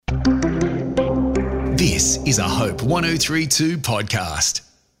This is a Hope 1032 podcast.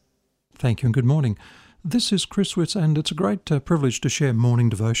 Thank you and good morning. This is Chris Witz, and it's a great privilege to share morning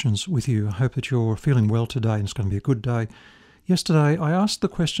devotions with you. I hope that you're feeling well today and it's going to be a good day. Yesterday I asked the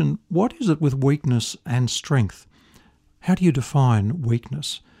question, what is it with weakness and strength? How do you define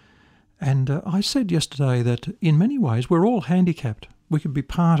weakness? And I said yesterday that in many ways we're all handicapped. We could be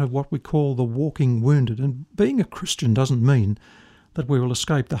part of what we call the walking wounded, and being a Christian doesn't mean that we will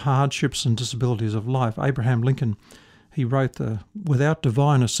escape the hardships and disabilities of life. Abraham Lincoln, he wrote, without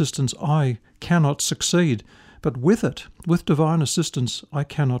divine assistance I cannot succeed, but with it, with divine assistance, I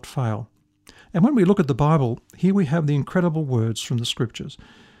cannot fail. And when we look at the Bible, here we have the incredible words from the Scriptures,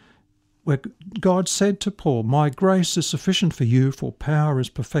 where God said to Paul, "My grace is sufficient for you, for power is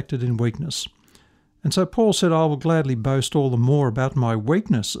perfected in weakness." And so Paul said, "I will gladly boast all the more about my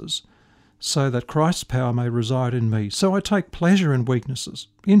weaknesses, so that Christ's power may reside in me. So I take pleasure in weaknesses,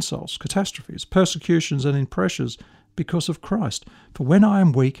 insults, catastrophes, persecutions, and in pressures because of Christ. For when I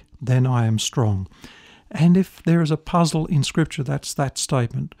am weak, then I am strong." And if there is a puzzle in Scripture, that's that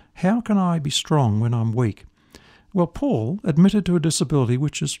statement. How can I be strong when I'm weak? Well, Paul admitted to a disability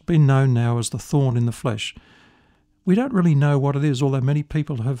which has been known now as the thorn in the flesh. We don't really know what it is, although many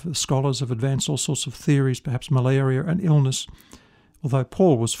scholars have advanced all sorts of theories, perhaps malaria and illness. Although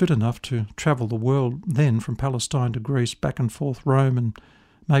Paul was fit enough to travel the world then from Palestine to Greece, back and forth Rome and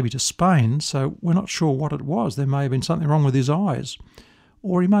maybe to Spain, so we're not sure what it was. There may have been something wrong with his eyes,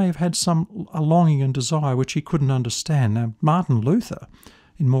 or he may have had a longing and desire which he couldn't understand. Now, Martin Luther,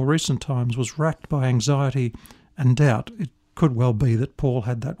 in more recent times, was racked by anxiety and doubt. It could well be that Paul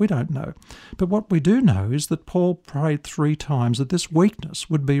had that. We don't know. But what we do know is that Paul prayed 3 times that this weakness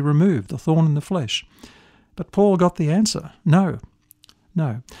would be removed, the thorn in the flesh. But Paul got the answer, no.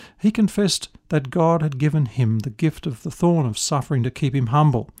 No, he confessed that God had given him the gift of the thorn of suffering to keep him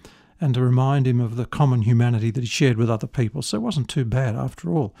humble and to remind him of the common humanity that he shared with other people. So it wasn't too bad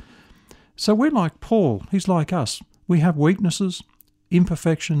after all. So we're like Paul. He's like us. We have weaknesses,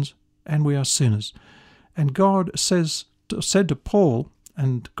 imperfections, and we are sinners. And God said to Paul,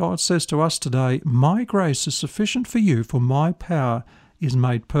 and God says to us today, "My grace is sufficient for you, for my power is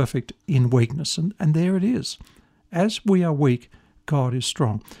made perfect in weakness." And there it is. As we are weak, God is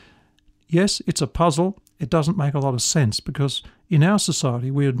strong. Yes, it's a puzzle. It doesn't make a lot of sense because in our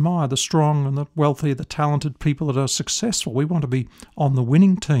society we admire the strong and the wealthy, the talented people that are successful. We want to be on the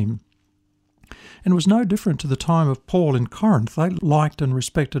winning team. And it was no different to the time of Paul in Corinth. They liked and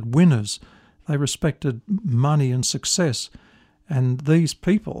respected winners. They respected money and success. And these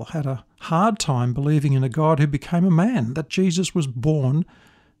people had a hard time believing in a God who became a man, that Jesus was born,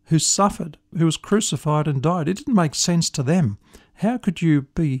 who suffered, who was crucified and died. It didn't make sense to them. How could you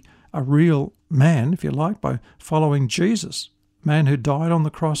be a real man, if you like, by following Jesus, a man who died on the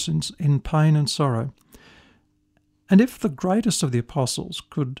cross in pain and sorrow? And if the greatest of the apostles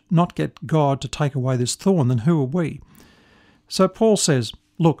could not get God to take away this thorn, then who are we? So Paul says,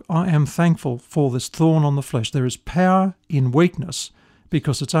 "Look, I am thankful for this thorn on the flesh. There is power in weakness,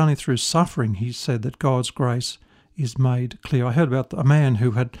 because it's only through suffering," he said, "that God's grace is made clear." I heard about a man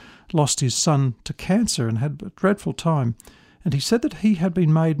who had lost his son to cancer and had a dreadful time. And he said that he had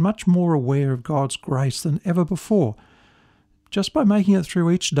been made much more aware of God's grace than ever before. Just by making it through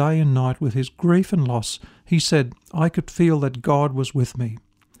each day and night with his grief and loss, he said, "I could feel that God was with me."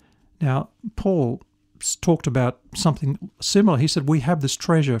 Now, Paul talked about something similar. He said, we have this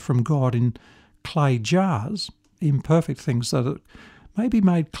treasure from God in clay jars, imperfect things, so that it may be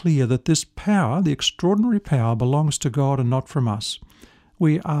made clear that this power, the extraordinary power, belongs to God and not from us.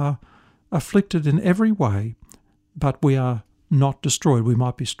 We are afflicted in every way, but we are not destroyed. We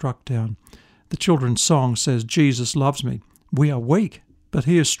might be struck down. The children's song says, "Jesus loves me." We are weak, but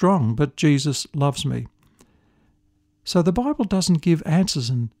he is strong, but Jesus loves me. So the Bible doesn't give answers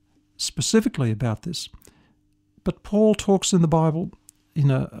specifically about this. But Paul talks in the Bible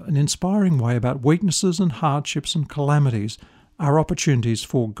in an inspiring way about weaknesses and hardships and calamities are opportunities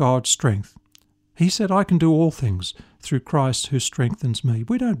for God's strength. He said, "I can do all things through Christ who strengthens me."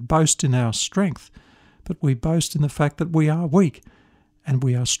 We don't boast in our strength, but we boast in the fact that we are weak and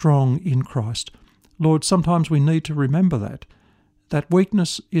we are strong in Christ. Lord, sometimes we need to remember that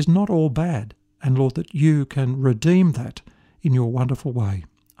weakness is not all bad, and Lord, that you can redeem that in your wonderful way.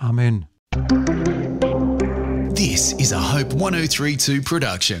 Amen. This is a Hope 1032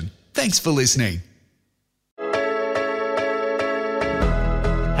 production. Thanks for listening.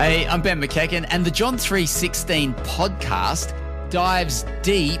 Hey, I'm Ben McKagan, and the John 3:16 podcast dives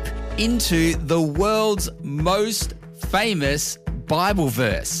deep into the world's most famous Bible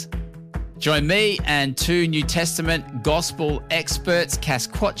verse. Join me and 2 New Testament gospel experts, Cass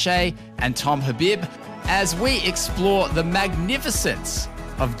Quache and Tom Habib, as we explore the magnificence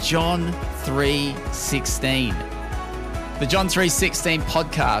of John 3:16. The John 3:16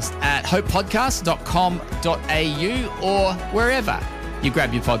 podcast at hopepodcast.com.au or wherever you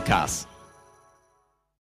grab your podcasts.